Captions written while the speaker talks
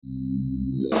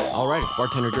All right, it's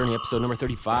Bartender Journey episode number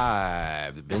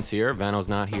 35. Vince here. Vano's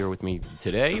not here with me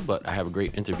today, but I have a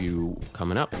great interview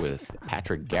coming up with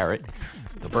Patrick Garrett,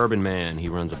 the Bourbon Man. He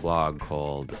runs a blog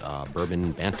called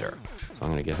Bourbon Banter. So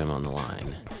I'm going to get him on the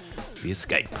line via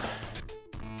Skype.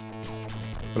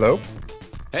 Hello?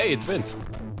 Hey, it's Vince.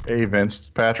 Hey, Vince.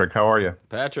 Patrick, how are you?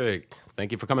 Patrick,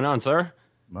 thank you for coming on, sir.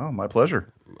 Oh, my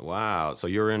pleasure. Wow. So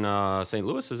you're in St.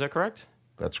 Louis, is that correct?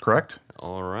 That's correct.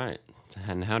 All right.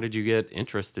 And how did you get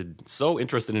so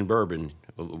interested in bourbon?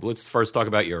 Let's first talk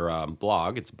about your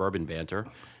blog. It's Bourbon Banter,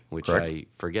 which Correct. I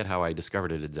forget how I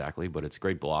discovered it exactly, but it's a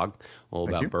great blog all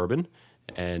about you. bourbon.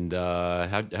 And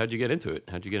how'd you get into it?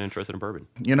 How'd you get interested in bourbon?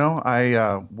 You know,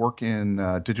 I work in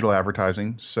digital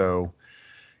advertising, so,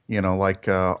 you know, like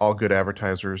all good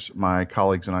advertisers, my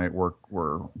colleagues and I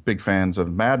were big fans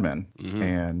of Mad Men. Mm-hmm.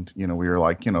 And, you know, we were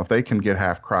like, you know, if they can get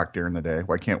half crocked during the day,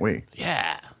 why can't we?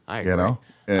 Yeah, I agree. You know?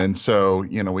 And so,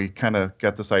 you know, we kind of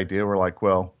got this idea. We're like,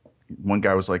 well, one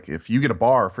guy was like, if you get a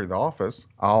bar for the office,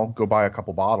 I'll go buy a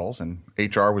couple bottles. And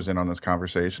HR was in on this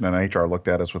conversation, and HR looked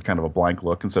at us with kind of a blank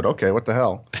look and said, okay, what the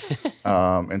hell?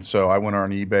 And so I went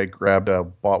on eBay,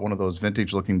 bought one of those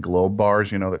vintage looking globe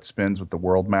bars, you know, that spins with the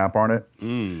world map on it.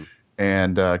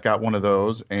 And got one of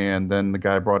those. And then the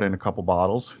guy brought in a couple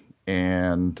bottles,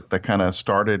 and that kind of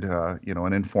started, you know,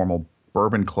 an informal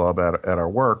bourbon club at our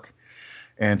work.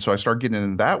 And so I started getting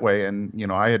into that way. And, you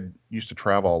know, I had used to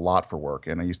travel a lot for work,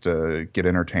 and I used to get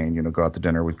entertained, you know, go out to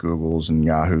dinner with Googles and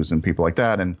Yahoos and people like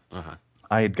that. And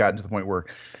I had gotten to the point where,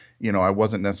 you know, I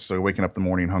wasn't necessarily waking up in the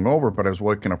morning hungover, but I was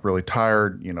waking up really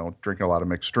tired, you know, drinking a lot of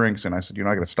mixed drinks. And I said, you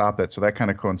know, I got to stop that. So that kind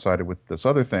of coincided with this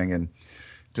other thing, and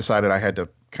decided I had to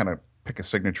kind of pick a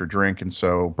signature drink. And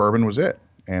so bourbon was it.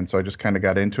 And so I just kind of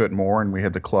got into it more, and we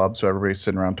had the club. So everybody's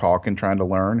sitting around talking, trying to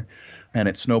learn. And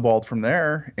it snowballed from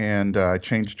there. And I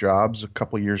changed jobs a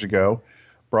couple of years ago,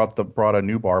 bought a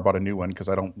new one, because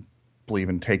I don't believe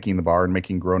in taking the bar and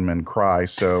making grown men cry.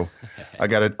 So I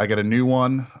got a new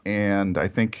one. And I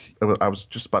think I was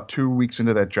just about 2 weeks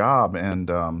into that job.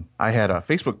 And I had a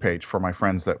Facebook page for my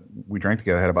friends that we drank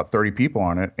together. I had about 30 people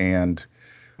on it. And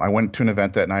I went to an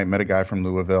event that night, met a guy from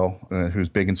Louisville who's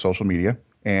big in social media.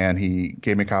 And he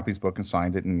gave me a copy of his book and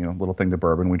signed it, and, you know, little thing to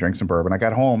bourbon. We drank some bourbon. I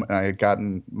got home, and I had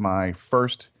gotten my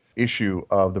first issue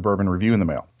of the Bourbon Review in the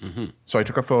mail. Mm-hmm. So I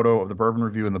took a photo of the Bourbon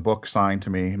Review and the book signed to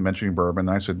me, mentioning bourbon.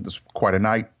 And I said, this is quite a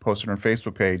night, posted it on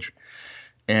Facebook page.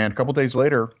 And a couple days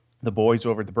later, the boys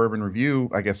over at the Bourbon Review,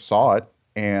 I guess, saw it,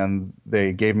 and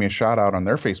they gave me a shout out on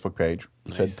their Facebook page.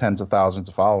 Nice. It had tens of thousands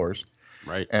of followers.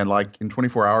 Right. And like in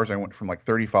 24 hours, I went from like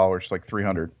 30 followers to like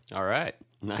 300. All right.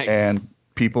 Nice. And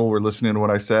people were listening to what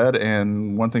I said,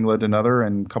 and one thing led to another,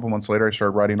 and a couple months later, I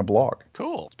started writing a blog.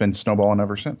 Cool. It's been snowballing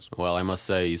ever since. Well, I must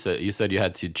say, you said you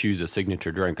had to choose a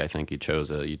signature drink. I think you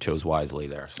chose wisely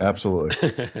there. So.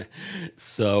 Absolutely.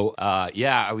 So,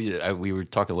 we were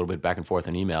talking a little bit back and forth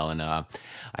in email, and I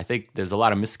think there's a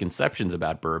lot of misconceptions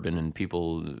about bourbon, and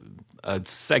a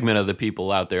segment of the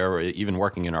people out there, even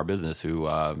working in our business, who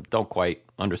don't quite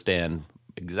understand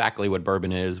exactly what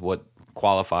bourbon is, what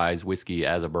qualifies whiskey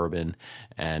as a bourbon,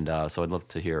 and so I'd love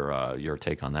to hear your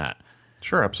take on that.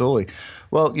 Sure, absolutely.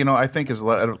 Well, you know, I think as a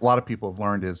lot of people have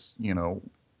learned is, you know,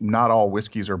 not all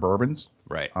whiskeys are bourbons,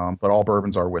 right? But all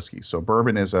bourbons are whiskeys. So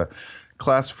bourbon is a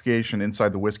classification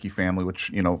inside the whiskey family, which,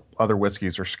 you know, other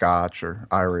whiskeys are Scotch or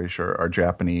Irish or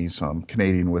Japanese,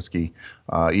 Canadian whiskey,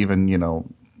 even, you know,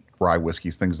 rye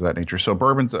whiskeys, things of that nature. So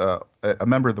bourbon's a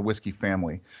member of the whiskey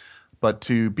family. But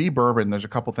to be bourbon, there's a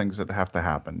couple things that have to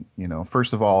happen. You know,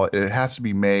 first of all, it has to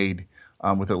be made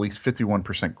with at least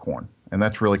 51% corn, and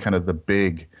that's really kind of the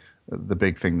big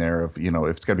thing there. Of, you know,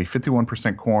 if it's got to be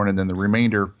 51% corn, and then the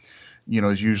remainder, you know,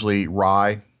 is usually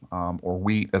rye or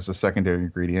wheat as the secondary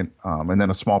ingredient, and then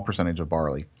a small percentage of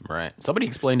barley. Right. Somebody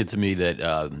explained it to me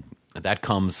that that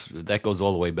goes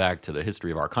all the way back to the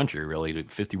history of our country, really, to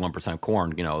 51%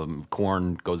 corn. You know,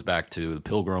 corn goes back to the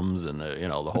Pilgrims and the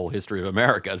whole history of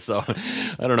America. So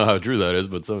I don't know how true that is,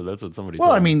 but that's what somebody told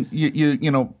me. I mean,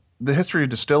 you know, the history of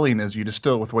distilling is you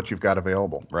distill with what you've got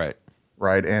available. Right.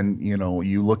 Right. And, you know,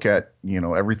 you look at, you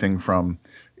know, everything from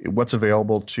what's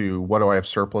available to what do I have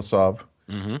surplus of.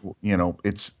 Mm-hmm. You know,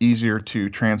 it's easier to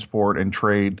transport and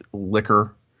trade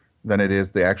liquor than it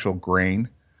is the actual grain.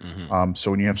 Mm-hmm.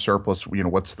 So when you have surplus, you know,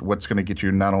 what's going to get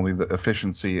you not only the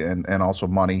efficiency and also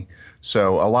money.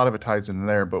 So a lot of it ties in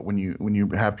there. But when you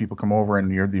have people come over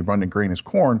and the abundant grain is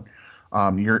corn,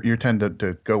 you tend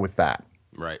to go with that.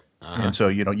 Right. Uh-huh. And so,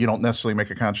 you know, you don't necessarily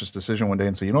make a conscious decision one day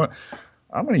and say, you know what,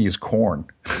 I'm going to use corn.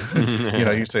 You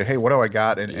know, you say, hey, what do I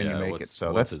got? And you make it.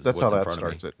 So that's how that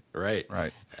starts it. Right.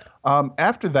 Right.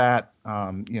 After that,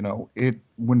 it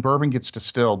when bourbon gets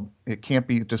distilled, it can't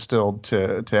be distilled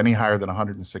to any higher than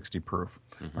 160 proof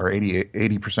Hmm. or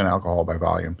 80% alcohol by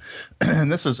volume.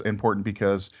 And this is important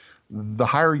because the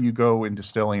higher you go in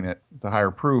distilling it, the higher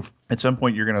proof, at some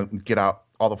point you're going to get out,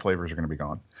 all the flavors are going to be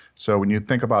gone. So when you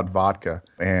think about vodka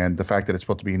and the fact that it's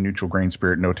supposed to be a neutral grain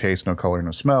spirit, no taste, no color,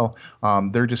 no smell,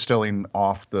 they're distilling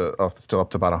off the still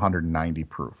up to about 190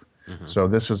 proof. Hmm. So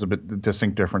this is a bit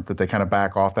distinct different that they kind of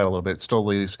back off that a little bit. It still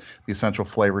leaves the essential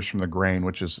flavors from the grain,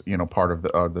 which is part of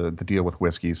the deal with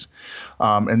whiskeys.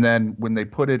 And then when they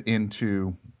put it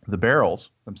into the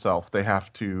barrels themselves, they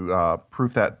have to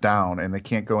proof that down, and they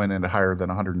can't go in at higher than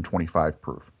 125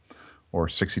 proof or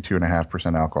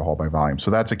 62.5% alcohol by volume.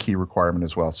 So that's a key requirement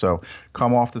as well. So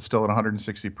come off the still at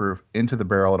 160 proof into the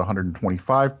barrel at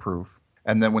 125 proof.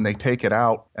 And then when they take it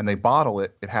out and they bottle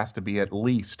it, it has to be at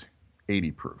least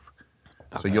 80 proof.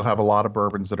 So Okay. you'll have a lot of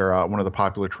bourbons that are one of the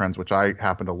popular trends, which I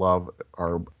happen to love,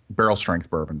 are barrel strength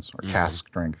bourbons or Hmm. cask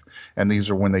strength. And these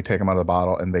are when they take them out of the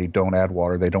bottle and they don't add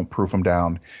water, they don't proof them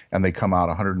down, and they come out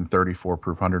 134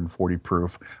 proof, 140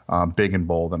 proof, big and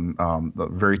bold, and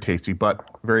very tasty, but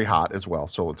very hot as well.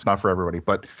 So it's not for everybody.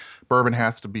 But bourbon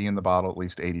has to be in the bottle at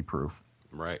least 80 proof.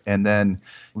 Right. And then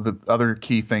the other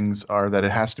key things are that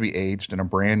it has to be aged in a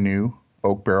brand new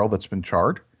oak barrel that's been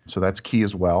charred. So that's key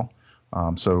as well.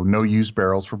 So no used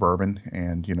barrels for bourbon,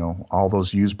 and all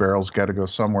those used barrels got to go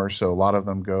somewhere. So a lot of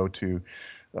them go to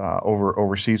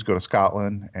overseas, go to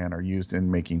Scotland, and are used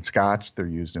in making scotch. They're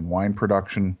used in wine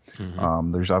production.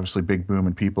 Hmm. There's obviously big boom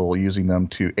in people using them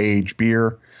to age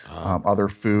beer, other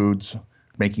foods,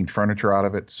 making furniture out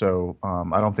of it. So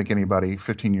I don't think anybody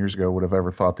 15 years ago would have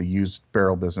ever thought the used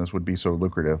barrel business would be so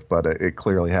lucrative, but it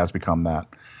clearly has become that.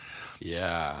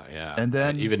 Yeah, yeah. And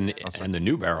then, Even oh, sorry. in the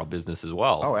new barrel business as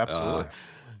well. Oh, absolutely.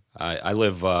 I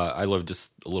live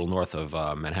just a little north of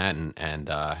Manhattan, and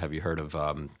have you heard of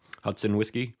Hudson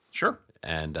Whiskey? Sure.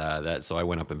 And that so I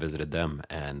went up and visited them,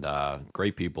 and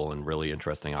great people and really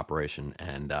interesting operation.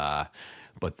 And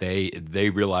but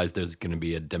they realized there's going to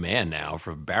be a demand now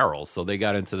for barrels, so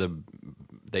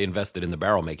they invested in the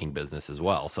barrel making business as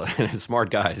well. So smart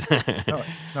guys. No,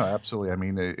 no, absolutely. I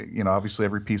mean, obviously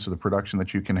every piece of the production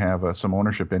that you can have some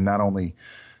ownership in not only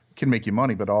can make you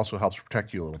money, but also helps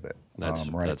protect you a little bit. Right?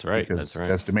 That's right. That's Because right.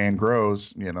 as demand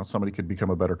grows, somebody could become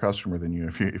a better customer than you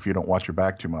if you don't watch your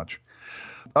back too much.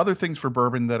 Other things for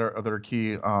bourbon that are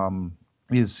key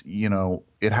is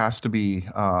it has to be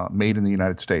made in the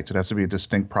United States. It has to be a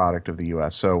distinct product of the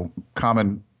U.S. So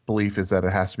common belief is that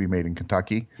it has to be made in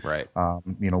Kentucky. Right.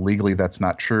 Legally that's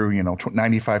not true.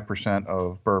 95%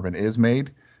 of bourbon is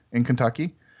made in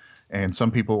Kentucky. And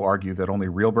some people argue that only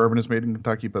real bourbon is made in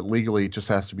Kentucky, but legally it just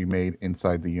has to be made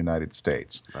inside the United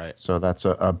States. Right. So that's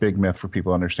a big myth for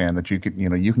people to understand that you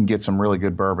can get some really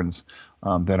good bourbons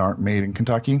that aren't made in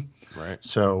Kentucky. Right.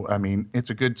 So, I mean, it's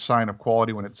a good sign of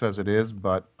quality when it says it is,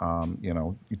 but,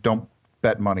 you don't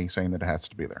bet money saying that it has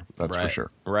to be there. That's for Right.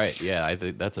 sure. Right. Yeah, I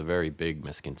think that's a very big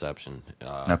misconception.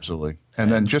 Absolutely. And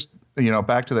then And just,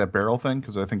 back to that barrel thing,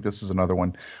 because I think this is another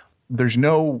one. There's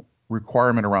no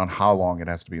requirement around how long it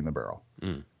has to be in the barrel.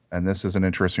 mm, And this is an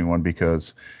interesting one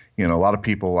because, a lot of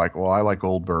people like, well, I like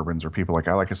old bourbons, or people like,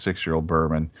 I like a 6-year-old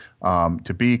bourbon.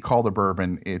 To be called a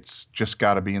bourbon, it's just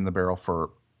got to be in the barrel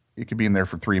it could be in there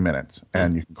for 3 minutes mm,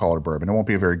 and you can call it a bourbon. It won't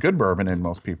be a very good bourbon in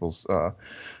most people's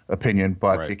opinion,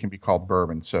 but right. it can be called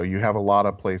bourbon. So you have a lot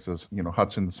of places,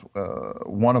 Hudson's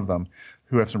one of them,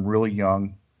 who have some really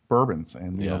young bourbons,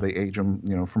 and Yeah. they age them,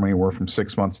 from anywhere from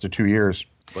 6 months to 2 years.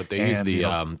 But And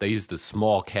they use the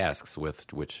small casks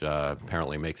with which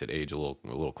apparently makes it age a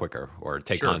little quicker, or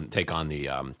sure. take on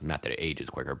the not that it ages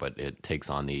quicker, but it takes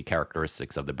on the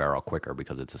characteristics of the barrel quicker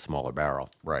because it's a smaller barrel.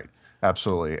 Right.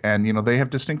 Absolutely. And they have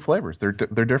distinct flavors. They're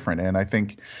different. And I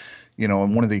think,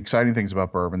 and one of the exciting things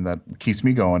about bourbon that keeps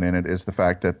me going in it is the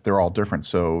fact that they're all different.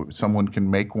 So someone can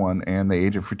make one and they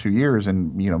age it for 2 years,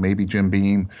 and maybe Jim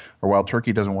Beam or Wild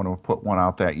Turkey doesn't want to put one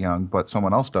out that young, but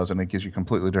someone else does, and it gives you a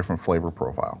completely different flavor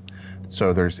profile.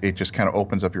 So it just kind of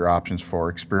opens up your options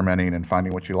for experimenting and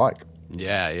finding what you like.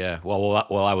 Yeah, yeah. Well,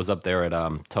 I was up there at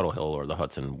Tuttle Hill or the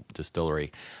Hudson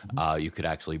Distillery. You could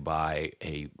actually buy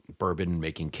a bourbon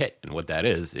making kit, and what that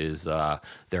is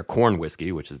their corn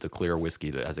whiskey, which is the clear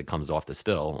whiskey that as it comes off the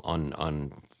still,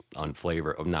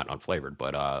 unflavored, not unflavored,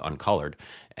 but uncolored,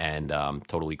 and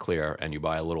totally clear. And you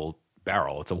buy a little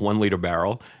barrel. It's a 1 liter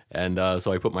barrel, and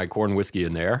so I put my corn whiskey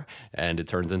in there, and it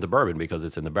turns into bourbon because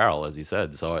it's in the barrel, as you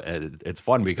said. So it's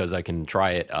fun because I can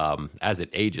try it as it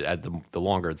ages. The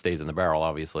longer it stays in the barrel,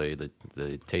 obviously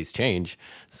the tastes change.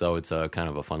 So it's a kind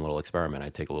of a fun little experiment. I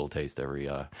take a little taste every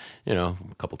a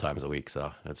couple times a week.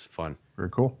 So that's fun. Very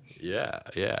cool. Yeah.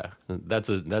 That's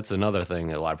another thing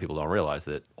that a lot of people don't realize,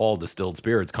 that all distilled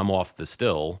spirits come off the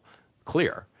still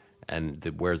clear, and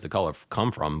where's the color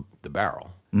come from? The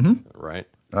barrel, right?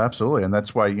 Absolutely. And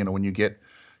that's why, when you get,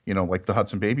 like the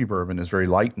Hudson Baby Bourbon is very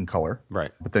light in color.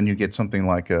 Right. But then you get something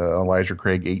like Elijah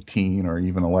Craig 18 or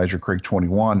even Elijah Craig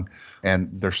 21, and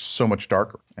they're so much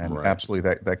darker. And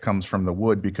absolutely that comes from the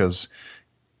wood, because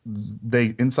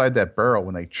they, inside that barrel,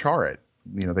 when they char it,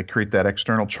 they create that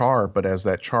external char, but as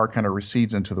that char kind of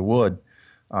recedes into the wood,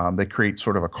 they create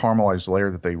sort of a caramelized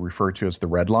layer that they refer to as the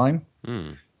red line.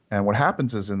 And what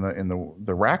happens is in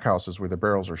the rack houses where the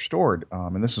barrels are stored,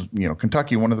 and this is,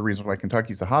 Kentucky, one of the reasons why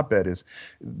Kentucky's the hotbed is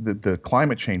the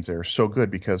climate change there is so good,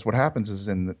 because what happens is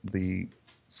in the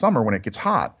summer when it gets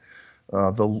hot,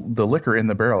 the liquor in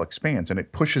the barrel expands and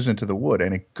it pushes into the wood,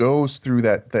 and it goes through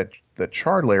that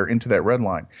charred layer into that red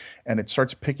line, and it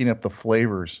starts picking up the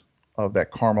flavors of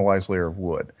that caramelized layer of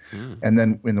wood. And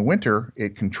then in the winter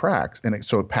it contracts, and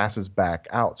so it passes back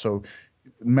out. So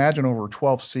imagine over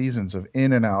 12 seasons of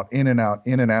in and out, in and out,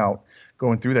 in and out,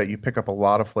 going through that, you pick up a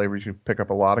lot of flavors, you pick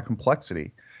up a lot of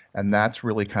complexity. And that's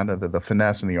really kind of the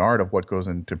finesse and the art of what goes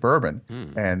into bourbon.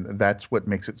 And that's what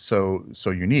makes it so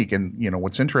unique. And,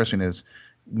 what's interesting is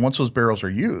once those barrels are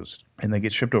used and they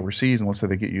get shipped overseas, and let's say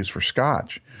they get used for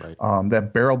Scotch,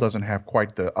 that barrel doesn't have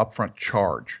quite the upfront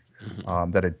charge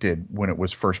that it did when it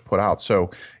was first put out. So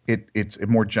it's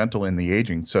more gentle in the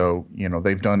aging. So,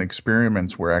 they've done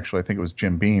experiments where actually, I think it was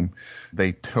Jim Beam,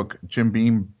 they took Jim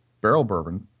Beam barrels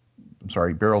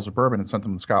of bourbon and sent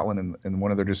them to Scotland, and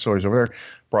one of their distilleries over there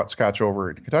brought Scotch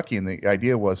over to Kentucky. And the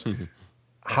idea was,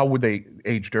 how would they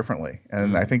age differently?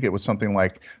 And I think it was something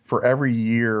like for every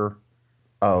year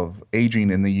of aging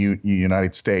in the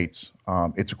United States,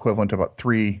 it's equivalent to about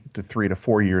 3 to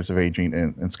 4 years of aging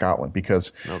in Scotland,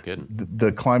 because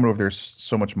the climate over there is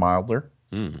so much milder,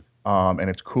 and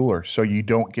it's cooler, so you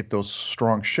don't get those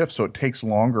strong shifts. So it takes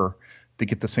longer to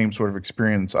get the same sort of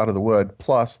experience out of the wood.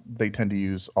 Plus, they tend to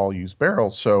use all used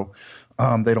barrels, so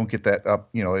they don't get that up.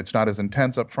 It's not as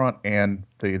intense up front, and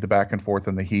the back and forth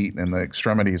and the heat and the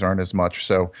extremities aren't as much.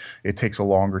 So it takes a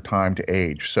longer time to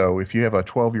age. So if you have a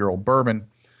 12-year-old bourbon,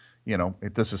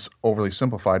 this is overly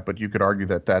simplified, but you could argue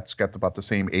that that's got about the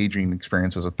same aging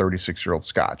experience as a 36-year-old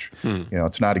Scotch.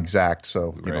 It's not exact.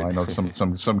 So, I know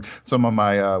some of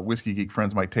my whiskey geek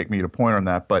friends might take me to point on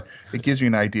that, but it gives you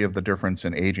an idea of the difference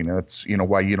in aging. And that's,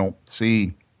 why you don't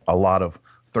see a lot of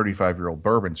 35-year-old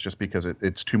bourbons, just because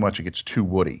it's too much. It gets too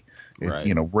woody.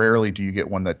 Rarely do you get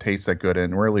one that tastes that good,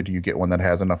 and rarely do you get one that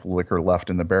has enough liquor left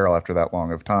in the barrel after that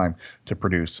long of time to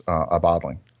produce a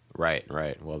bottling. Right.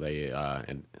 Well,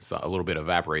 and so a little bit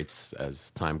evaporates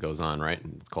as time goes on, right?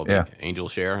 It's called the angel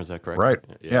share. Is that correct? Right.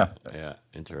 Yeah.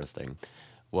 Interesting.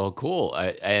 Well, cool.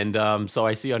 So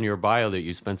I see on your bio that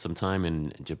you spent some time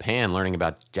in Japan learning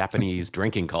about Japanese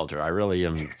drinking culture. I really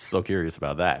am so curious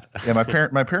about that. Yeah,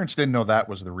 my parents didn't know that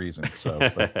was the reason. So,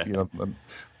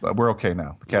 but we're okay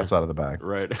now. The cat's out of the bag.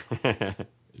 Right.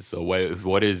 So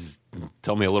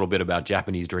tell me a little bit about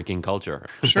Japanese drinking culture.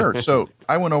 Sure. So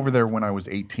I went over there when I was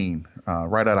 18,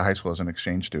 right out of high school as an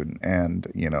exchange student. And,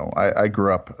 I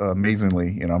grew up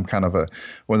amazingly. I'm kind of one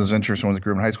of those interesting ones that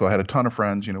grew up in high school. I had a ton of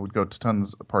friends, would go to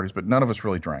tons of parties, but none of us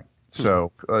really drank.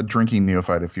 So drinking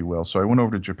neophyte, if you will. So I went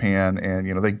over to Japan,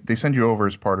 and, they send you over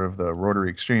as part of the Rotary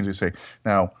Exchange. They say,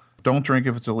 now, don't drink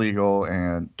if it's illegal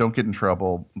and don't get in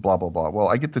trouble, blah, blah, blah. Well,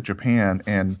 I get to Japan,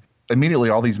 and immediately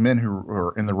all these men who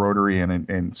are in the Rotary and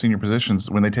in senior positions,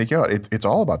 when they take you out, it's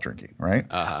all about drinking, right?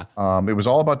 It was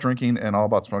all about drinking and all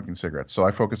about smoking cigarettes. So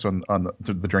I focused on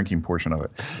the drinking portion of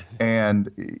it. And,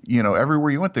 everywhere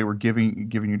you went, they were giving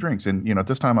you drinks. And, at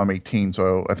this time I'm 18,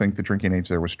 so I think the drinking age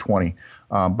there was 20.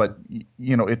 But,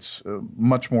 it's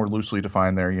much more loosely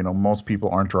defined there. Most people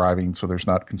aren't driving, so there's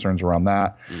not concerns around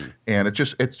that. And it's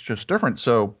just different.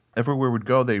 So everywhere we'd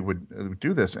go, they would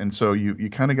do this. And so you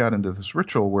kind of got into this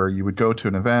ritual where you would go to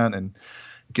an event and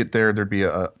get there. There'd be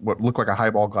what looked like a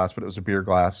highball glass, but it was a beer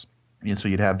glass. And so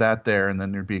you'd have that there, and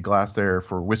then there'd be a glass there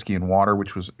for whiskey and water,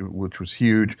 which was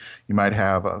huge. You might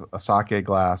have a sake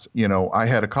glass. I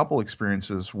had a couple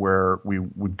experiences where we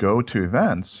would go to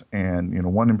events, and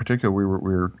one in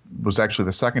particular, was actually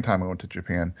the second time I went to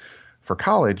Japan for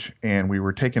college, and we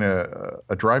were taking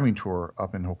a driving tour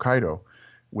up in Hokkaido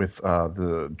with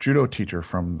the judo teacher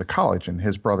from the college, and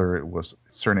his brother his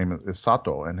surname is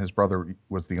Sato, and his brother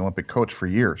was the Olympic coach for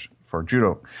years for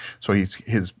judo. So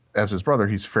as his brother,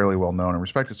 he's fairly well known and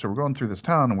respected. So we're going through this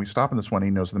town, and we stop in this one. He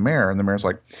knows the mayor, and the mayor's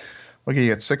like, "Okay, you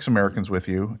got 6 Americans with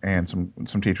you and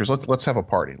some teachers. Let's have a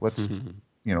party. Let's."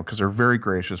 Because they're very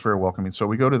gracious, very welcoming. So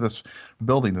we go to this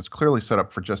building that's clearly set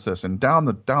up for just this, and down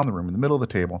the room in the middle of the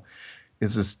table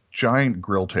is this giant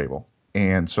grill table,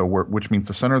 and so which means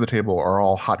the center of the table are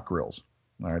all hot grills.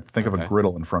 All right, think of a Okay.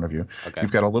 griddle in front of you. Okay.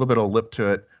 You've got a little bit of lip to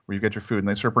it where you get your food, and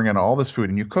they start bringing all this food,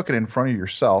 and you cook it in front of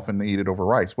yourself and eat it over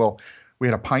rice. Well, we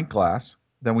had a pint glass,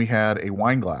 then we had a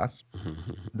wine glass,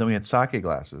 then we had sake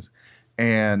glasses,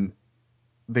 and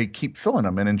they keep filling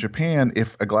them. And in Japan,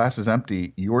 if a glass is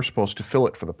empty, you're supposed to fill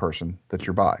it for the person that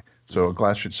you're by. So a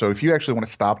glass should. So if you actually want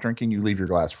to stop drinking, you leave your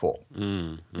glass full.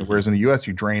 Whereas in the U.S.,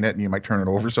 you drain it and you might turn it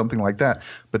over, something like that.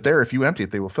 But there, if you empty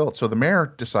it, they will fill it. So the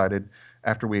mayor decided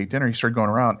after we ate dinner, he started going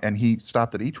around and he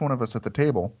stopped at each one of us at the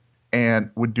table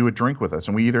and would do a drink with us.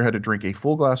 And we either had to drink a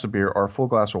full glass of beer or a full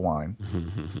glass of wine,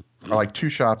 or like 2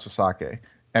 shots of sake.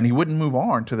 And he wouldn't move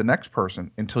on to the next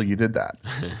person until you did that.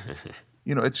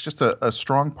 It's just a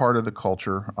strong part of the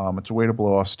culture. It's a way to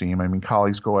blow off steam. I mean,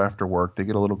 colleagues go after work, they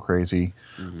get a little crazy.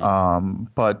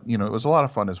 But, it was a lot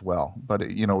of fun as well. But,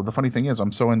 the funny thing is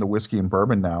I'm so into whiskey and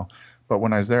bourbon now, but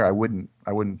when I was there, I wouldn't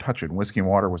touch it. And whiskey and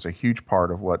water was a huge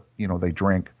part of what, they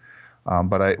drink.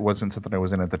 But it wasn't something I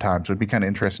was in at the time. So it'd be kind of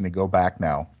interesting to go back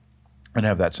now and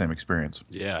have that same experience.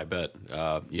 Yeah, I bet.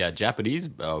 Japanese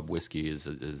whiskey is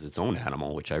its own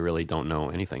animal, which I really don't know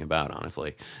anything about,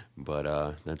 honestly.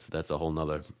 But that's a whole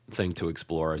nother thing to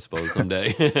explore, I suppose,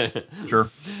 someday. Sure.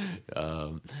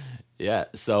 Yeah.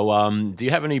 So, do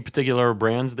you have any particular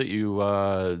brands that you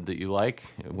like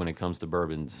when it comes to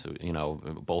bourbons?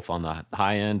 Both on the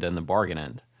high end and the bargain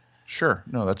end. Sure.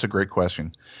 No, that's a great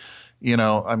question.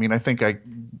 I mean, I think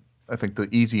the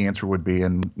easy answer would be,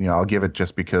 and I'll give it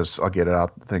just because I'll get it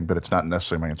out the thing, but it's not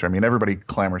necessarily my answer. I mean, everybody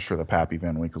clamors for the Pappy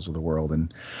Van Winkles of the world,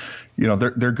 and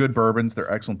they're good bourbons,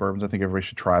 they're excellent bourbons. I think everybody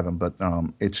should try them, but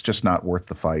it's just not worth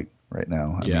the fight right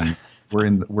now. I mean,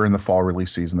 we're in the fall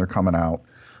release season; they're coming out,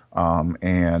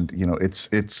 and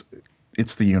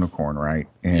it's the unicorn, right?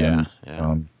 And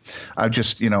I've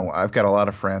just, I've got a lot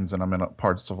of friends, and I'm in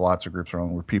parts of lots of groups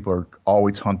around where people are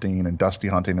always hunting and dusty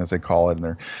hunting, as they call it, and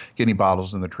they're getting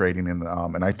bottles and they're trading,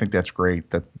 and I think that's great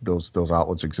that those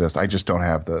outlets exist. I just don't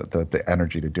have the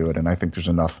energy to do it, and I think there's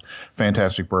enough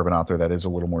fantastic bourbon out there that is a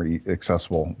little more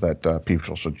accessible that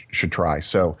people should try.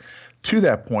 So, to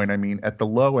that point, I mean, at the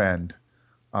low end,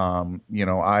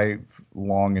 I've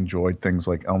long enjoyed things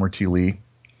like Elmer T. Lee.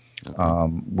 Okay.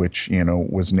 Which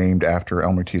was named after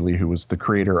Elmer T. Lee, who was the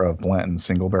creator of Blanton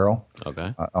Single Barrel.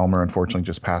 Okay. Elmer unfortunately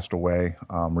just passed away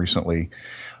recently,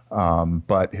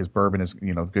 but his bourbon is,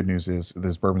 the good news is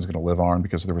this bourbon is going to live on,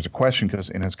 because there was a question,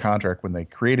 because in his contract when they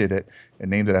created it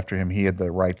and named it after him, he had the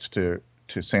rights to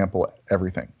sample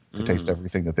everything, to taste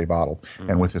everything that they bottled.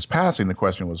 And with his passing, the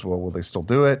question was, well, will they still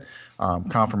do it?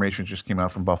 Confirmation just came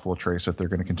out from Buffalo Trace that they're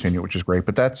going to continue, which is great.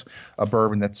 But that's a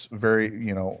bourbon that's very,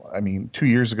 2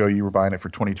 years ago you were buying it for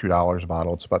 $22 a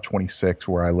bottle. It's about $26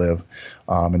 where I live,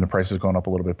 and the price has gone up a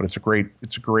little bit. But it's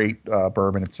a great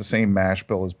bourbon. It's the same mash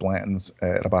bill as Blanton's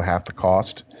at about half the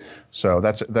cost. So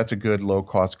that's a good low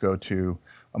cost go-to.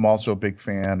 I'm also a big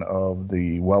fan of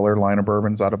the Weller line of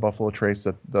bourbons out of Buffalo Trace.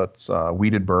 That's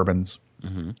wheated bourbons.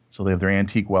 So they have their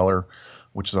Antique Weller,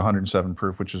 which is 107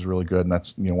 proof, which is really good. And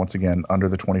that's, once again, under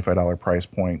the $25 price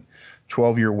point.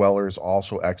 12-year Weller is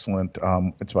also excellent.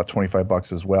 It's about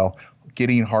 $25 as well.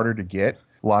 Getting harder to get.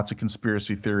 Lots of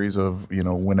conspiracy theories of,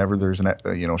 whenever there's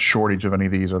an, shortage of any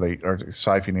of these, or they are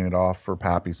siphoning it off for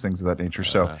Pappies, things of that nature.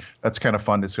 So that's kind of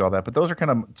fun to see all that. But those are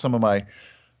kind of some of my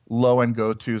low-end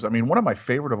go-tos. I mean, one of my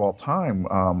favorite of all time,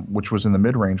 which was in the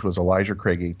mid-range, was Elijah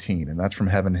Craig 18, and that's from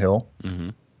Heaven Hill.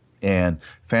 And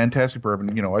fantastic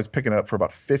bourbon. I was picking it up for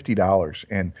about $50,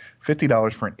 and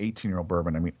 $50 for an 18-year-old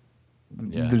bourbon. I mean,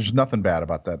 there's nothing bad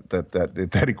about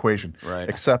that equation, right?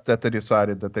 Except that they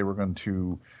decided that they were going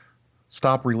to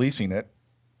stop releasing it,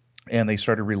 and they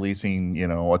started releasing,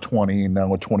 a 20, and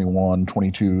now a 21,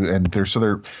 22, and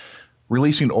they're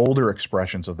releasing older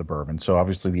expressions of the bourbon. So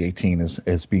obviously the 18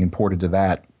 is being ported to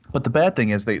that. But the bad thing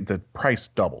is the price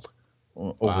doubled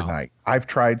overnight. Wow. I've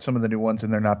tried some of the new ones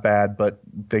and they're not bad, but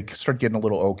they start getting a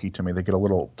little oaky to me. They get a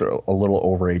little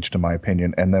overaged in my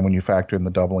opinion. And then when you factor in the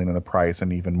doubling in the price,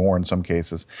 and even more in some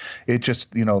cases, it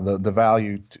just, the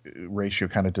value ratio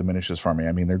kind of diminishes for me.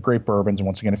 I mean, they're great bourbons, and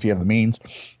once again, if you have the means,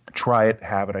 try it,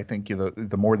 have it. I think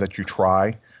the more that you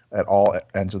try at all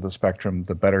ends of the spectrum,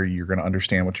 the better you're going to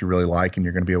understand what you really like, and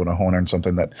you're going to be able to hone in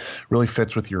something that really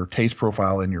fits with your taste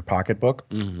profile in your pocketbook.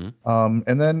 And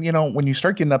then, when you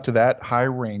start getting up to that high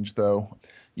range, though,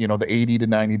 the $80 to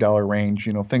 $90 range,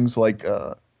 things like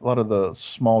a lot of the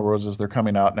small roses, they're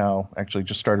coming out now, actually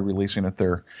just started releasing at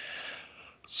their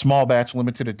small batch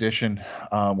limited edition,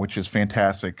 which is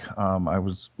fantastic. I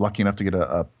was lucky enough to get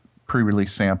a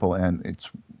pre-release sample, and it's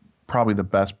probably the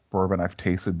best bourbon I've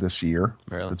tasted this year.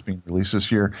 Really? That's being released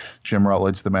this year. Jim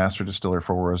Rutledge, the master distiller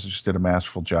for Four Roses, just did a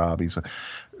masterful job. He's a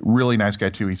really nice guy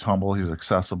too. He's humble, he's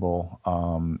accessible,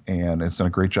 and has done a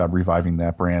great job reviving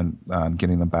that brand and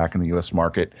getting them back in the U.S.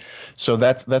 market. So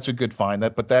that's a good find.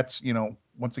 But that's,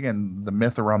 once again, the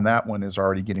myth around that one is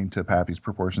already getting to Pappy's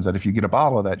proportions. That if you get a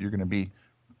bottle of that, you're going to be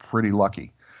pretty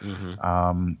lucky.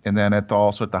 And then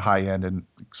also at the high end and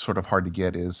sort of hard to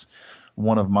get is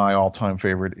one of my all-time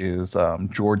favorite is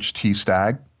George T.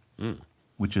 Stagg,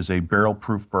 which is a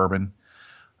barrel-proof bourbon.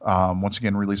 Once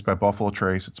again, released by Buffalo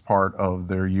Trace. It's part of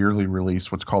their yearly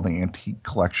release, what's called the Antique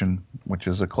Collection, which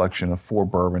is a collection of 4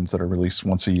 bourbons that are released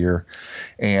once a year.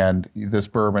 And this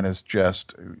bourbon is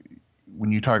just,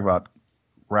 when you talk about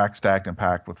rack stacked and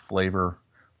packed with flavor,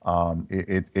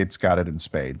 it's got it in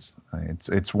spades.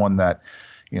 It's one that,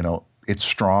 it's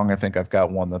strong. I think I've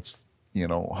got one that's,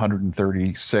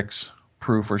 136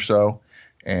 proof or so.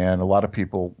 And a lot of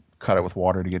people cut it with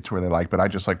water to get to where they like, but I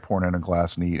just like pouring it in a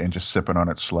glass neat and just sipping on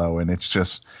it slow. And it's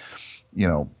just,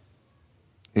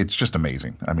 it's just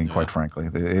amazing. I mean, quite frankly,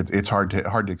 it's hard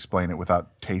to explain it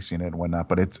without tasting it and whatnot,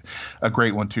 but it's a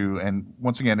great one too. And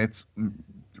once again, it's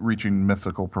reaching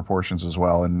mythical proportions as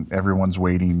well. And everyone's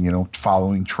waiting,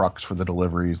 following trucks for the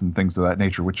deliveries and things of that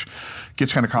nature, which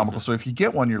gets kind of comical. So if you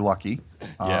get one, you're lucky.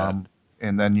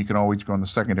 And then you can always go in the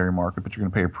secondary market, but you're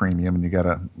going to pay a premium, and you got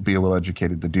to be a little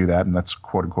educated to do that. And that's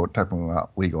quote unquote technically not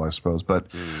legal, I suppose. But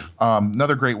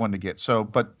another great one to get. So,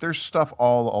 but there's stuff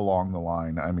all along the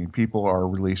line. I mean, people are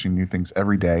releasing new things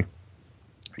every day,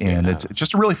 and it's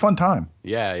just a really fun time.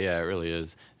 Yeah, it really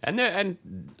is. And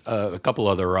a couple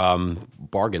other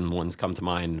bargain ones come to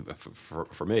mind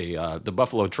for me. The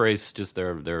Buffalo Trace, just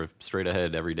their straight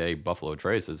ahead everyday Buffalo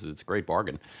Trace it's a great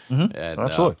bargain. And,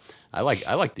 Absolutely. I like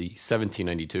the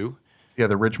 1792. Yeah,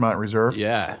 the Ridgemont Reserve.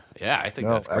 Yeah, I think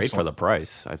that's great for the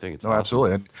price. I think it's awesome.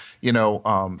 Absolutely.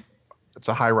 And it's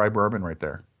a high rye bourbon right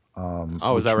there.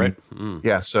 Is that right?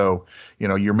 Yeah. So,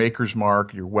 your Maker's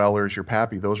Mark, your Weller's, your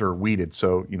Pappy, those are wheated.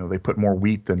 So, they put more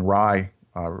wheat than rye,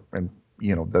 and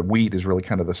the wheat is really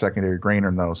kind of the secondary grain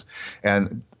in those,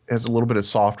 and has a little bit of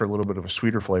softer, a little bit of a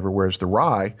sweeter flavor. Whereas the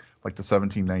rye, like the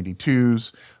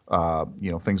 1792s,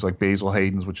 things like Basil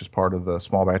Hayden's, which is part of the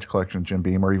small batch collection, Jim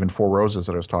Beam, or even Four Roses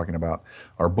that I was talking about,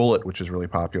 or Bullet, which is really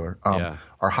popular,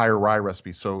 are higher rye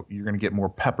recipes. So you're going to get more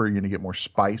pepper, you're going to get more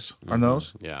spice on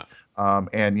those. Yeah.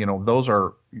 And those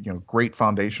are great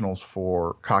foundationals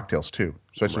for cocktails too,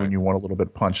 especially when you want a little bit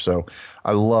of punch. So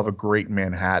I love a great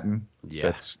Manhattan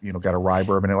that's got a rye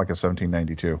bourbon in it, like a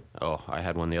 1792. Oh, I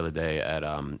had one the other day at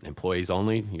Employees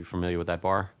Only. You familiar with that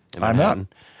bar in I'm Manhattan?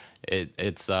 not.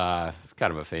 It's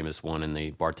kind of a famous one in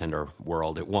the bartender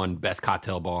world. It won Best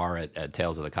Cocktail Bar at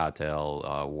Tales of the Cocktail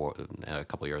a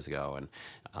couple of years ago.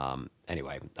 And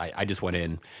anyway, I just went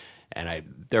in. And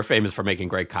they're famous for making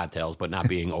great cocktails, but not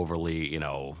being overly,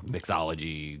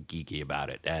 mixology geeky about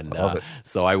it. And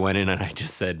so I went in and I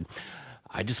just said,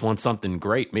 I just want something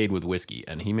great made with whiskey.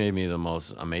 And he made me the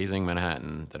most amazing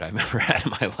Manhattan that I've ever had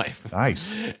in my life.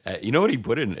 Nice. You know what he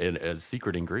put in a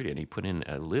secret ingredient? He put in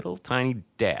a little tiny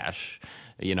dash,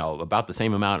 about the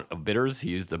same amount of bitters.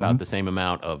 He used about the same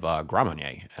amount of Grand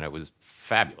Marnier, and it was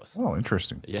fabulous. Oh,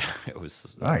 interesting. Yeah, it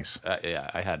was nice.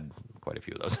 I had quite a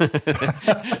few of those.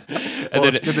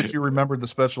 It's good that you remembered the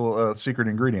special secret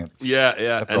ingredient.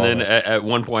 Yeah. And then at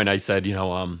one point I said,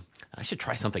 I should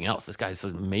try something else. This guy's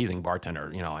an amazing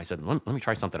bartender. I said, let me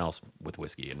try something else with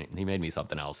whiskey. And he made me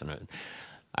something else. And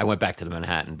I went back to the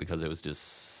Manhattan because it was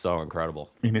just so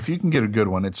incredible. I mean, if you can get a good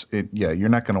one, you're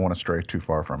not going to want to stray too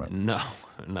far from it.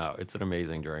 No, it's an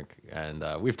amazing drink. And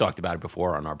we've talked about it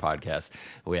before on our podcast.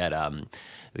 We had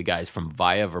the guys from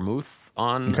Via Vermouth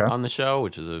on the show,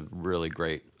 which is a really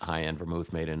great high-end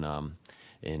vermouth made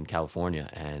in California.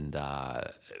 And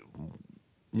a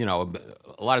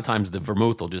lot of times the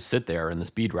vermouth will just sit there in the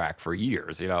speed rack for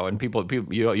years, and people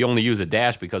you only use a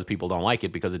dash because people don't like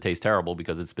it because it tastes terrible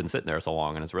because it's been sitting there so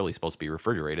long and it's really supposed to be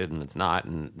refrigerated and it's not,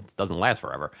 and it doesn't last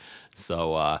forever.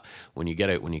 So when you get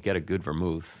a good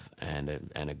vermouth and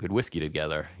a good whiskey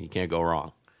together, you can't go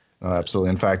wrong. Absolutely.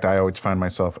 In fact, I always find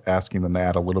myself asking them to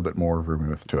add a little bit more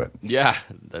vermouth to it. Yeah,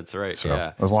 that's right. So,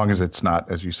 yeah, as long as it's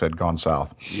not, as you said, gone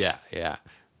south. Yeah.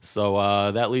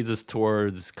 So that leads us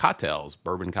towards cocktails,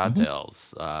 bourbon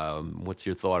cocktails. What's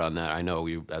your thought on that? I know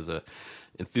you, as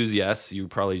enthusiasts, you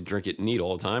probably drink it neat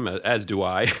all the time, as do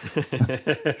I.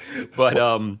 But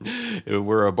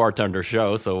we're a bartender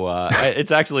show, so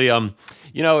it's actually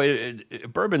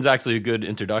bourbon's actually a good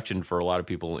introduction for a lot of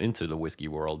people into the whiskey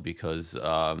world because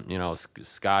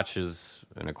Scotch is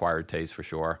an acquired taste for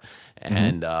sure,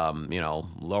 and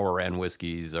lower end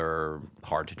whiskeys are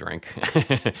hard to drink,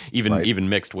 even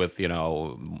mixed with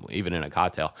even in a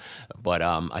cocktail. But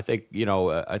I think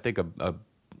a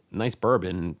nice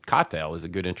bourbon cocktail is a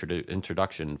good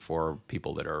introduction for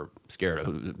people that are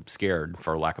scared,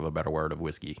 for lack of a better word, of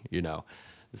whiskey.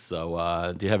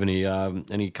 So, do you have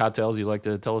any cocktails you'd like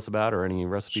to tell us about, or any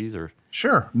recipes, or?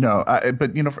 Sure. No,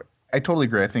 but I totally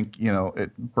agree. I think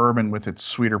bourbon with its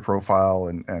sweeter profile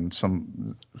and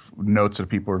some notes that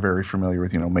people are very familiar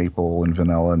with, maple and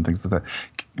vanilla and things like that,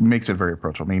 makes it very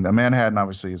approachable. I mean, a Manhattan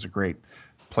obviously is a great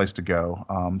place to go.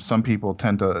 Some people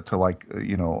tend to like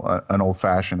an old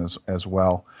fashioned as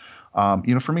well.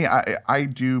 For me, I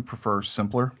do prefer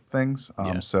simpler things.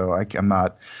 So I'm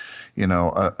not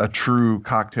a true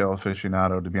cocktail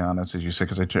aficionado, to be honest, as you say,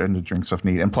 because I tend to drink stuff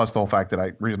neat. And plus the whole fact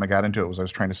that reason I got into it was I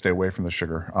was trying to stay away from the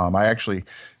sugar. I actually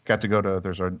got to go to,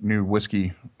 there's a new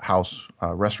whiskey house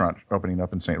restaurant opening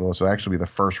up in St. Louis. So actually be the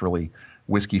first really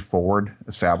whiskey forward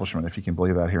establishment, if you can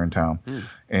believe that, here in town.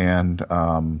 And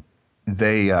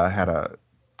they had a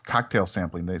cocktail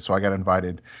sampling. So I got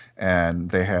invited, and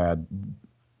they had,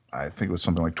 I think it was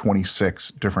something like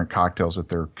 26 different cocktails that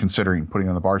they're considering putting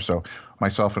on the bar. So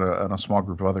myself and a small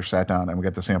group of others sat down, and we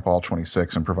got to sample all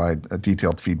 26 and provide a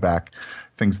detailed feedback,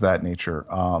 things of that nature.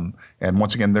 And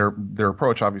once again, their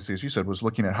approach, obviously, as you said, was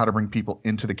looking at how to bring people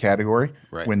into the category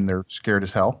when they're scared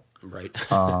as hell. Right.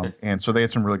 And so they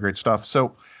had some really great stuff.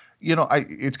 So,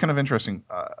 it's kind of interesting.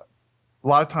 A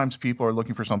lot of times people are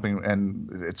looking for something,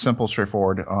 and it's simple,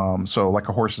 straightforward. So like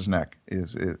a horse's neck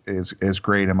is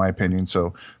great in my opinion.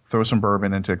 So throw some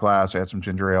bourbon into a glass, add some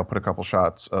ginger ale, put a couple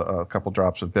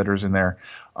drops of bitters in there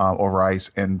over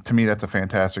ice, and to me that's a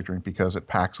fantastic drink because it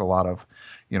packs a lot of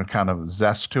kind of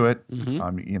zest to it.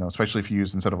 Especially if you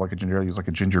use, instead of like a ginger ale, use like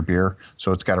a ginger beer.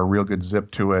 So it's got a real good zip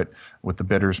to it with the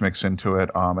bitters mixed into it,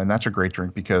 and that's a great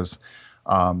drink because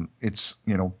it's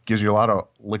gives you a lot of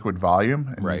liquid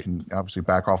volume, and you can obviously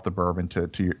back off the bourbon to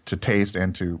taste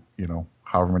and to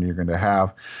however many you're going to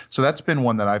have. So that's been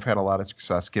one that I've had a lot of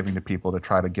success giving to people to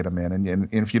try to get them in. And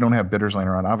if you don't have bitters laying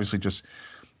around, obviously just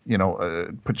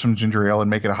put some ginger ale and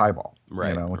make it a highball,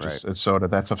 which is soda,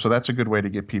 that stuff. So that's a good way to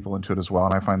get people into it as well.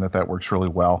 And I find that works really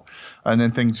well. And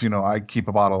then things, I keep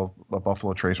a bottle of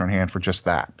Buffalo Trace on hand for just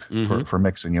that, for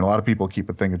mixing. A lot of people keep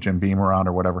a thing of Jim Beam around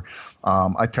or whatever.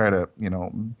 I try to,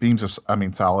 Beam's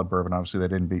solid bourbon. Obviously, they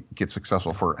didn't get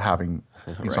successful for having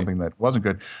something that wasn't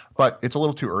good, but it's a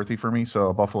little too earthy for me.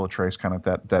 So Buffalo Trace, kind of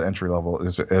that entry level,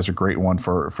 is a great one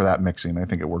for that mixing. I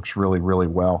think it works really, really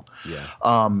well.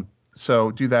 Yeah.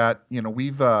 So do that.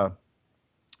 We've,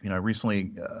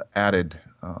 recently added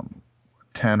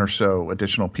 10 or so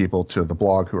additional people to the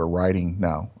blog who are writing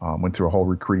now. Went through a whole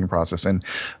recruiting process, and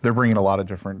they're bringing a lot of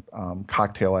different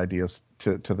cocktail ideas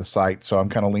to the site. So I'm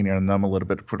kind of leaning on them a little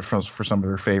bit for some of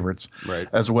their favorites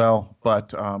as well.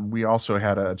 But we also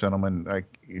had a gentleman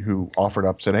who offered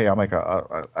up, said, "Hey, I'll make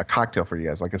a cocktail for you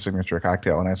guys, like a signature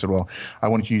cocktail." And I said, "Well, I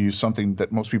want you to use something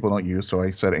that most people don't use." So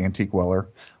I said Antique Weller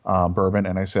bourbon,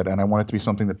 and I said, and I want it to be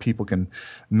something that people can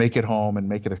make at home and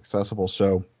make it accessible.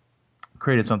 So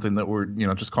created something that we're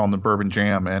just calling the Bourbon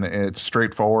Jam, and it's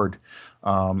straightforward,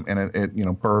 and it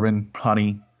bourbon,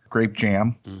 honey, grape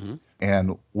jam,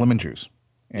 and lemon juice,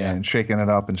 and shaking it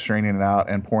up and straining it out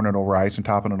and pouring it over ice and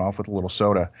topping it off with a little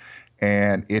soda,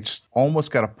 and it's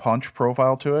almost got a punch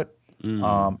profile to it,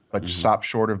 but stops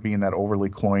short of being that overly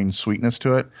cloying sweetness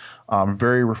to it.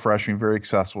 Very refreshing, very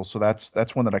accessible. So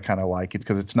that's one that I kind of like. It's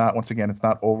because it's not, once again, it's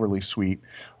not overly sweet,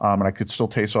 and I could still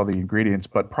taste all the ingredients,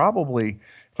 but probably,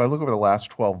 if I look over the last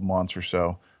 12 months or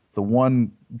so, the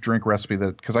one drink recipe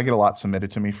because I get a lot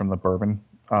submitted to me from the bourbon,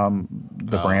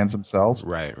 the brands themselves,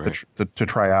 to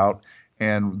try out.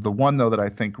 And the one, though, that I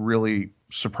think really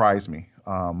surprised me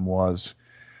was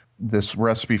this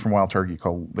recipe from Wild Turkey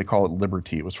they call it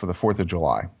Liberty. It was for the 4th of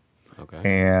July. Okay.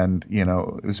 And,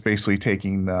 it was basically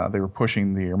taking, they were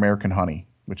pushing the American honey,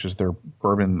 which is their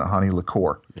bourbon honey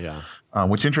liqueur. Yeah.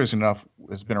 Which, interesting enough,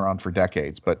 has been around for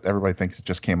decades, but everybody thinks it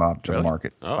just came out to the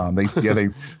market. Oh.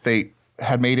 They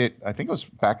had made it, I think it was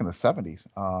back in the 70s,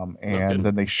 and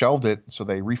then they shelved it, so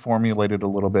they reformulated a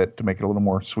little bit to make it a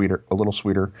little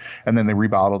sweeter, and then they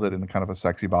rebottled it in a kind of a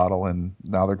sexy bottle, and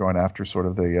now they're going after sort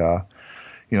of the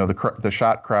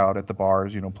shot crowd at the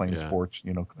bars, playing sports,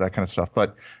 that kind of stuff.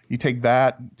 But you take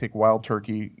Wild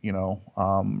Turkey,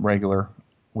 regular,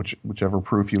 whichever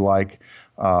proof you like,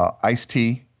 iced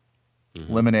tea,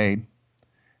 lemonade,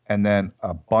 and then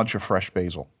a bunch of fresh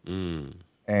basil,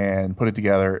 and put it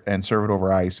together and serve it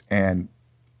over ice. And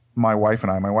my wife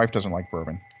doesn't like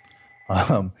bourbon,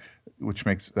 um, which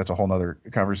that's a whole nother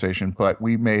conversation. But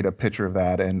we made a pitcher of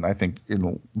that, and I think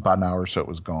in about an hour or so it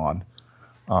was gone.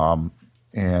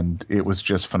 And it was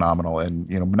just phenomenal. And,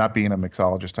 not being a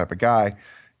mixologist type of guy,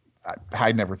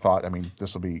 I never thought, I mean,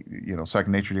 this will be,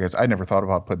 second nature to you guys. I never thought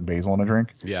about putting basil in a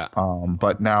drink. Yeah.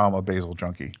 But now I'm a basil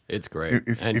junkie. It's great.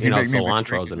 If and, you make me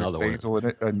cilantro is another one. Basil in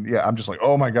it, and yeah, I'm just like,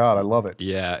 oh my God, I love it.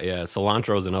 Yeah.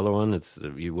 Cilantro is another one.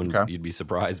 You'd be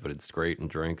surprised, but it's great in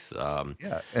drinks.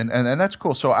 Yeah. And that's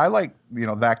cool. So I like,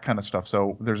 that kind of stuff.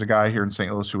 So there's a guy here in St.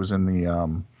 Louis who was in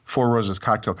the Four Roses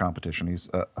cocktail competition. He's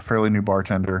a fairly new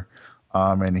bartender.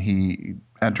 And he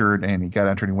entered and he got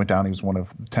entered. He went down. He was one of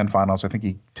the 10 finals. I think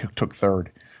he took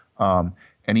third. And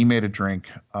he made a drink.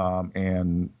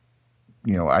 And,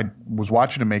 I was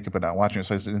watching him make it, but not watching it.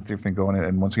 So I didn't see everything going in.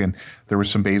 And once again, there was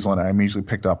some basil in it. I immediately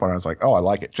picked up on it. I was like, oh, I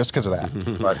like it just because of that.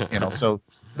 But, so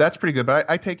that's pretty good. But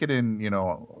I take it in,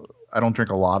 I don't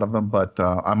drink a lot of them, but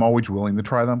I'm always willing to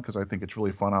try them because I think it's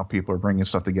really fun how people are bringing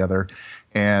stuff together.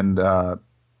 And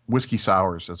whiskey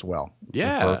sours as well.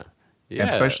 Yeah. Yeah. And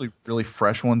especially really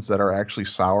fresh ones that are actually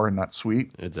sour and not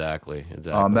sweet. Exactly.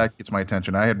 That gets my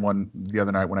attention. I had one the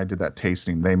other night when I did that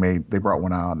tasting. They brought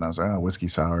one out, and I was like, oh, whiskey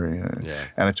sour. Yeah.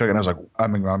 And I took it, and I was like,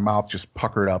 my mouth just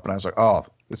puckered up, and I was like, oh,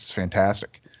 this is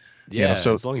fantastic. Yeah,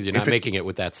 so as long as you're not making it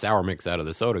with that sour mix out of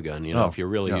the soda gun, if you're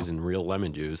really using real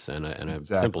lemon juice and a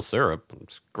simple syrup,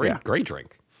 it's great, great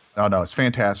drink. Oh no, it's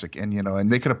fantastic, and and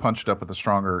they could have punched it up with a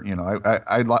stronger.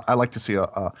 I like to see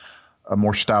a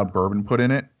more stout bourbon put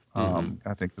in it.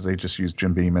 I think because they just used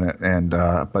Jim Beam in it, and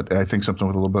but I think something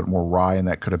with a little bit more rye, and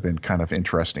that could have been kind of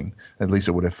interesting. At least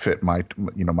it would have fit my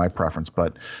my preference.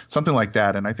 But something like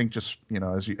that, and I think just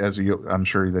as you I'm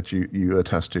sure that you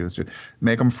attest to, is to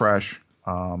make them fresh.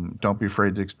 Don't be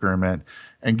afraid to experiment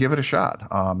and give it a shot.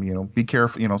 Be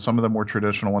careful. Some of the more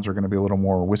traditional ones are going to be a little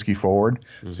more whiskey forward,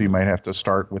 so you might have to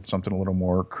start with something a little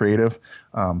more creative.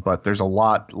 But there's a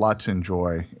lot to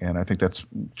enjoy, and I think that's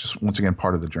just once again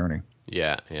part of the journey.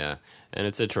 Yeah, and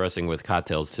it's interesting with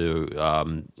cocktails too.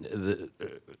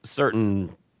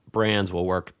 Certain brands will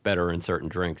work better in certain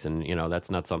drinks, and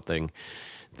that's not something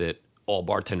that all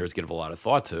bartenders give a lot of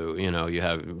thought to.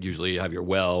 You usually have your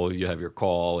well, you have your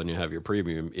call, and you have your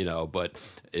premium. But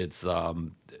it's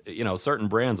certain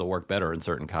brands will work better in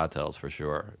certain cocktails for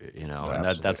sure.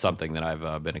 And that's something that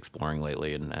I've been exploring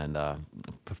lately and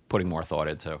putting more thought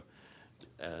into,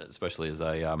 especially as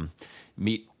I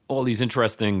meet all these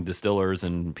interesting distillers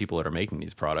and people that are making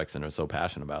these products and are so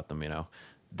passionate about them.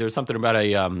 There's something about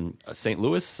a St.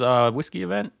 Louis whiskey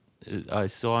event I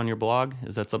saw on your blog.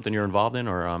 Is that something you're involved in,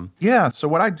 or? Yeah. So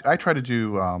what I try to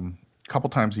do a couple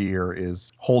times a year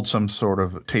is hold some sort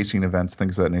of tasting events,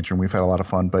 things of that nature. And we've had a lot of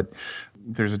fun. But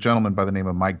there's a gentleman by the name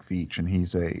of Mike Veach, and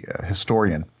he's a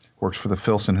historian, works for the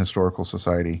Filson Historical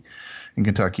Society in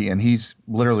Kentucky, and he's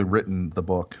literally written the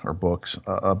book or books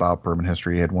about bourbon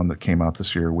history. He had one that came out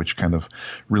this year, which kind of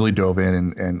really dove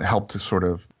in and helped to sort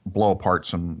of blow apart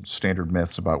some standard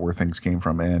myths about where things came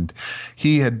from. And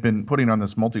he had been putting on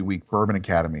this multi-week Bourbon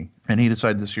Academy, and he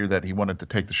decided this year that he wanted to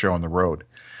take the show on the road.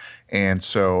 And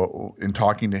so in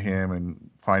talking to him and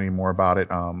finding more about it,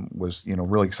 was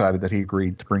really excited that he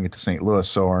agreed to bring it to St. Louis.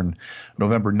 So on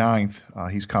November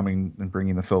 9th, he's coming and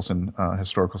bringing the Filson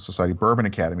Historical Society Bourbon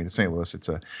Academy to St. Louis. It's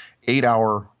a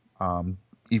 8-hour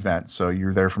event. So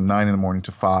you're there from 9 in the morning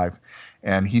to 5.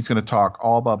 And he's going to talk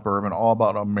all about bourbon, all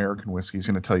about American whiskey. He's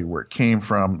going to tell you where it came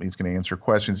from. He's going to answer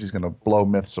questions. He's going to blow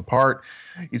myths apart.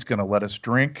 He's going to let us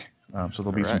drink. So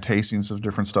there'll be some tastings of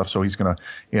different stuff. So he's going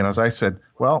to, as I said,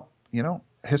 well,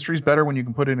 history's better when you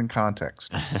can put it in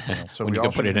context. So when you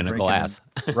can put it in a glass.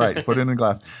 Right, put it in a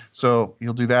glass. So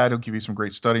he'll do that. He'll give you some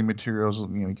great study materials.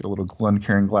 You get a little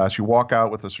Glencairn glass. You walk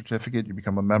out with a certificate. You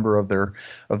become a member of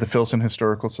the Filson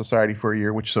Historical Society for a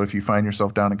year. So if you find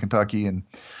yourself down in Kentucky and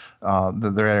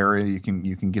their area, you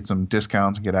can get some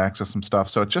discounts and get access to some stuff.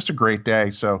 So it's just a great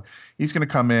day. So he's going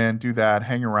to come in, do that,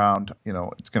 hang around.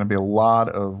 It's going to be a lot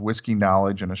of whiskey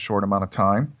knowledge in a short amount of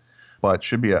time. But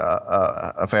should be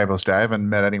a fabulous day. I haven't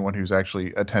met anyone who's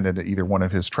actually attended either one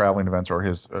of his traveling events or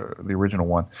the original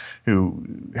one who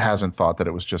hasn't thought that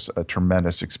it was just a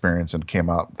tremendous experience and came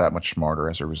out that much smarter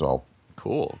as a result.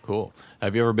 Cool.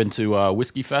 Have you ever been to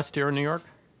Whiskey Fest here in New York?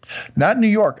 Not in New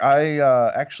York. I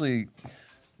actually,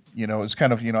 it's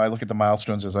kind of, I look at the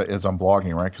milestones as I'm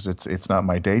blogging, right? Because it's not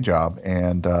my day job.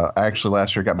 And I actually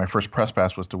last year got my first press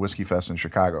pass was to Whiskey Fest in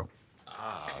Chicago.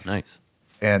 Oh, nice.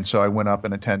 And so I went up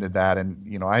and attended that.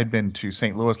 And, I had been to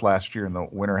St. Louis last year in the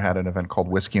winter, had an event called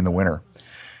Whiskey in the Winter.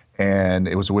 And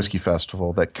it was a whiskey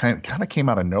festival that kind of came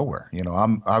out of nowhere.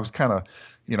 I was kind of,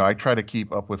 I try to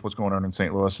keep up with what's going on in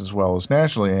St. Louis as well as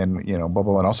nationally, and blah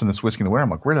blah. And also in this Whiskey in the Winter, I'm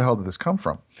like, where the hell did this come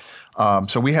from?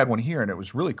 So we had one here, and it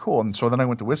was really cool. And so then I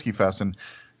went to Whiskey Fest, and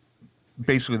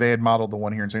basically they had modeled the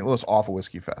one here in St. Louis off of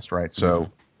Whiskey Fest, right? So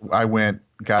I went,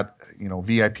 got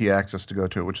VIP access to go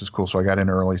to it, which is cool. So I got in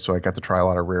early, so I got to try a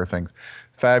lot of rare things.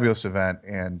 Fabulous event,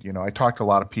 and I talked to a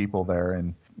lot of people there,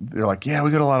 and they're like, yeah,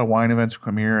 we got a lot of wine events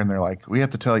come here, and they're like, we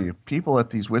have to tell you, people at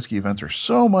these whiskey events are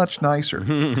so much nicer.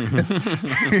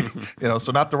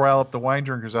 So not to rile up the wine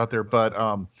drinkers out there, but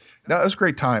no, it was a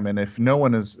great time. And if no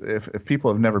one is, if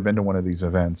people have never been to one of these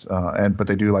events, but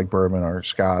they do like bourbon or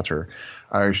Scotch or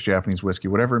Irish, Japanese whiskey,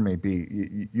 whatever it may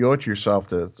be, you owe it to yourself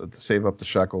to save up the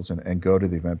shekels and go to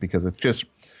the event, because it's just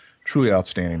truly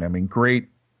outstanding. I mean, great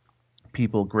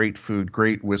people, great food,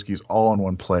 great whiskeys, all in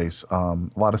one place. A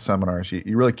lot of seminars.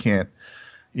 You really can't,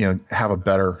 have a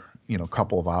better,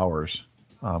 couple of hours,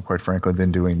 quite frankly,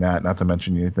 than doing that. Not to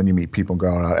mention, then you meet people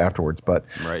going out afterwards. But,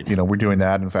 right. We're doing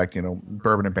that. In fact,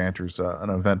 Bourbon and Banter's an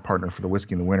event partner for the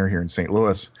Whiskey in the Winter here in St.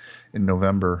 Louis in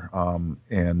November.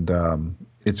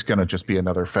 It's going to just be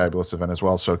another fabulous event as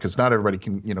well. So, because not everybody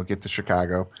can, get to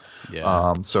Chicago.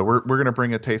 Yeah. So we're going to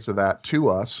bring a taste of that to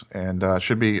us, and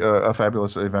should be a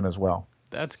fabulous event as well.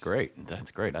 That's great. That's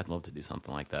great. I'd love to do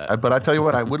something like that. But I tell you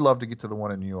what, I would love to get to the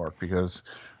one in New York, because,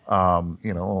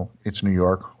 it's New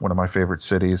York, one of my favorite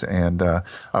cities, and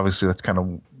obviously that's kind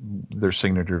of their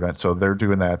signature event. So they're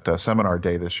doing that seminar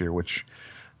day this year, which,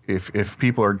 if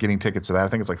people are getting tickets to that, I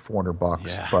think it's like $400.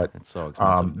 Yeah, but it's so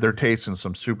expensive. They're tasting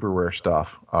some super rare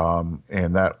stuff,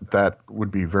 and that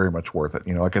would be very much worth it.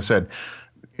 Like I said,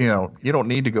 you don't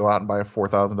need to go out and buy a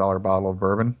 $4,000 bottle of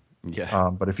bourbon. Yeah.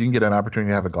 But if you can get an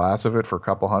opportunity to have a glass of it for a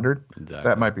couple hundred, Exactly.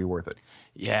 that might be worth it.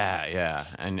 Yeah,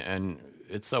 and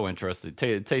it's so interesting.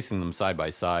 Tasting them side by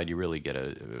side, you really get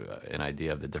an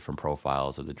idea of the different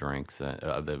profiles of the drinks,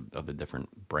 of the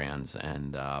different brands,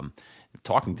 and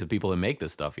talking to people that make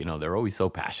this stuff. They're always so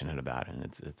passionate about it, and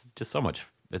it's just so much.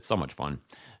 It's so much fun.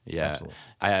 Yeah, Absolutely.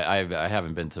 I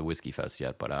haven't been to Whiskey Fest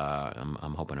yet, but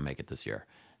I'm hoping to make it this year.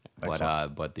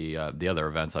 But the other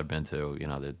events I've been to,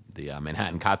 the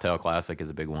Manhattan Cocktail Classic is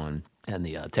a big one, and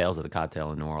the Tales of the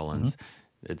Cocktail in New Orleans.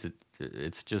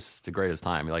 It's just the greatest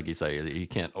time. Like you say, you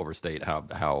can't overstate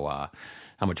how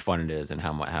much fun it is, and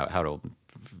how to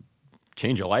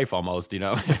change your life almost.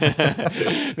 Yeah,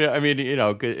 I mean,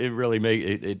 it really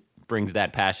it brings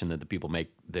that passion that the people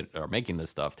that are making this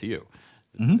stuff to you.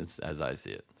 It's, as I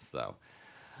see it. So.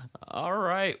 All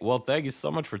right. Well, thank you so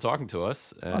much for talking to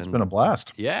us. And It's been a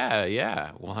blast.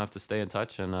 Yeah. We'll have to stay in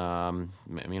touch, and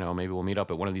maybe we'll meet up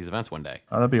at one of these events one day.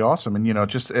 That'd be awesome. And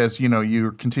just as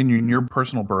you're continuing your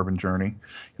personal bourbon journey,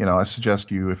 I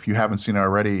suggest you, if you haven't seen it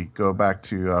already, go back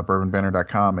to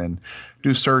bourbonbanter.com and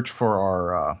do search for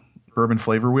our bourbon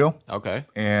flavor wheel. Okay.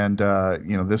 And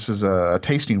this is a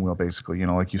tasting wheel, basically.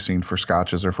 Like you've seen for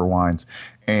scotches or for wines,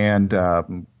 and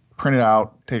print it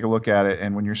out, take a look at it,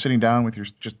 and when you're sitting down with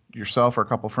yourself or a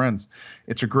couple friends,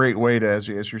 it's a great way to, as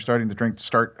you're starting to drink, to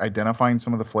start identifying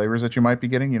some of the flavors that you might be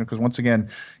getting. Because once again,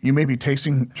 you may be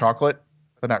tasting chocolate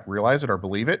but not realize it or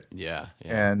believe it. Yeah.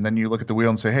 And then you look at the wheel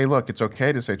and say, hey, look, it's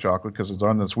okay to say chocolate because it's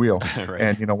on this wheel. Right.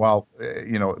 And while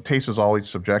taste is always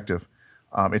subjective,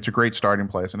 it's a great starting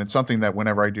place, and it's something that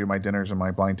whenever I do my dinners and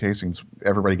my blind tastings,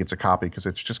 everybody gets a copy, because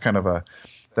it's just kind of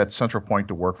that central point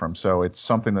to work from. So it's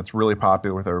something that's really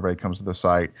popular with everybody who comes to the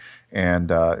site,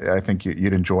 and I think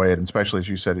you'd enjoy it, and especially as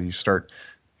you said, you start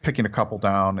picking a couple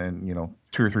down and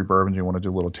 2 or 3 bourbons, you want to do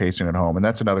a little tasting at home. And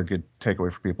that's another good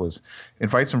takeaway for people, is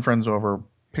invite some friends over,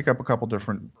 pick up a couple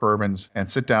different bourbons and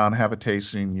sit down, have a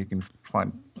tasting. You can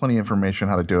find plenty of information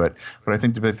how to do it. But I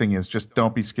think the big thing is just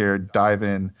don't be scared, dive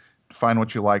in, find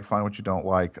what you like, find what you don't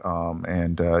like,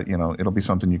 and it'll be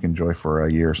something you can enjoy for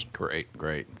years. Great.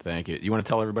 Thank you. You want to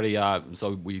tell everybody,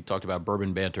 so we talked about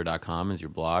bourbonbanter.com as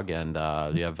your blog, and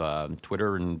you have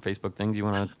Twitter and Facebook things you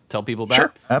want to tell people about?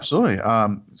 Sure, absolutely.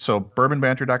 So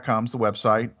bourbonbanter.com is the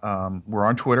website. We're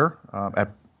on Twitter,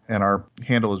 and our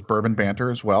handle is Bourbon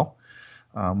Banter as well.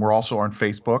 We're also on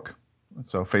Facebook.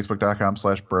 So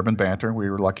facebook.com/bourbon banter. We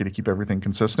were lucky to keep everything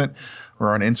consistent.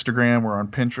 We're on Instagram. We're on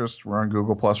Pinterest. We're on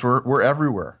Google Plus. We're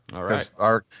everywhere. All right.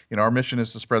 Our mission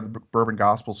is to spread the bourbon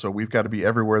gospel. So we've got to be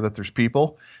everywhere that there's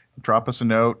people. Drop us a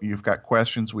note. You've got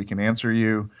questions, we can answer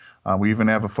you. We even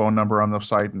have a phone number on the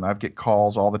site, and I get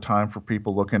calls all the time for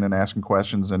people looking and asking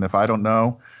questions. And if I don't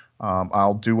know,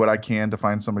 I'll do what I can to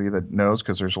find somebody that knows,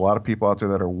 because there's a lot of people out there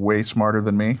that are way smarter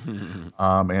than me.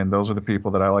 And those are the people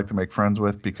that I like to make friends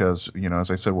with because, as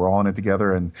I said, we're all in it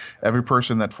together. And every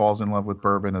person that falls in love with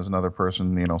bourbon is another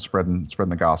person, spreading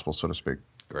the gospel, so to speak.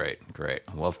 Great.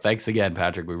 Well, thanks again,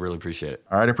 Patrick. We really appreciate it.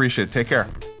 All right, I appreciate it. Take care.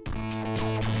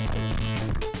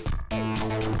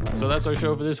 So that's our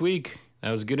show for this week.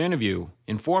 That was a good interview.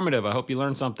 Informative. I hope you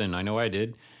learned something. I know I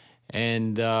did.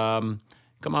 And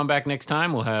come on back next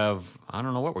time. We'll have, I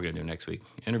don't know what we're going to do next week.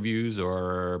 Interviews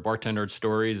or bartender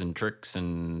stories and tricks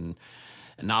and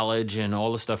knowledge and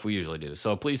all the stuff we usually do.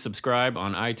 So please subscribe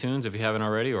on iTunes if you haven't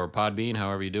already, or Podbean,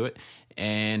 however you do it.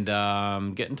 And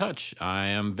get in touch. I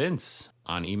am Vince.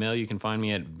 On email, you can find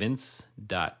me at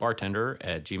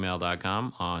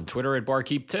vince.bartender@gmail.com. On Twitter at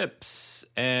barkeeptips.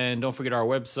 And don't forget our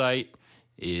website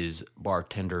is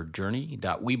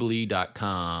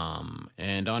bartenderjourney.weebly.com.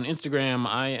 And on Instagram,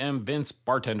 I am Vince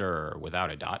Bartender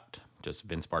without a dot, just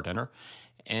Vince Bartender.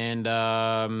 And,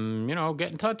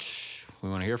 get in touch. We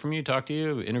want to hear from you, talk to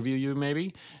you, interview you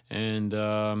maybe. And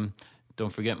don't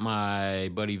forget my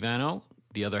buddy Vano,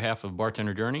 the other half of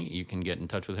Bartender Journey. You can get in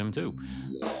touch with him too.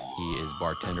 He is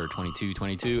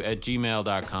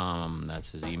bartender2222@gmail.com. That's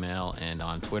his email. And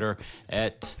on Twitter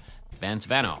at Vance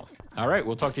Vano. All right,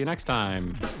 we'll talk to you next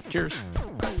time. Cheers.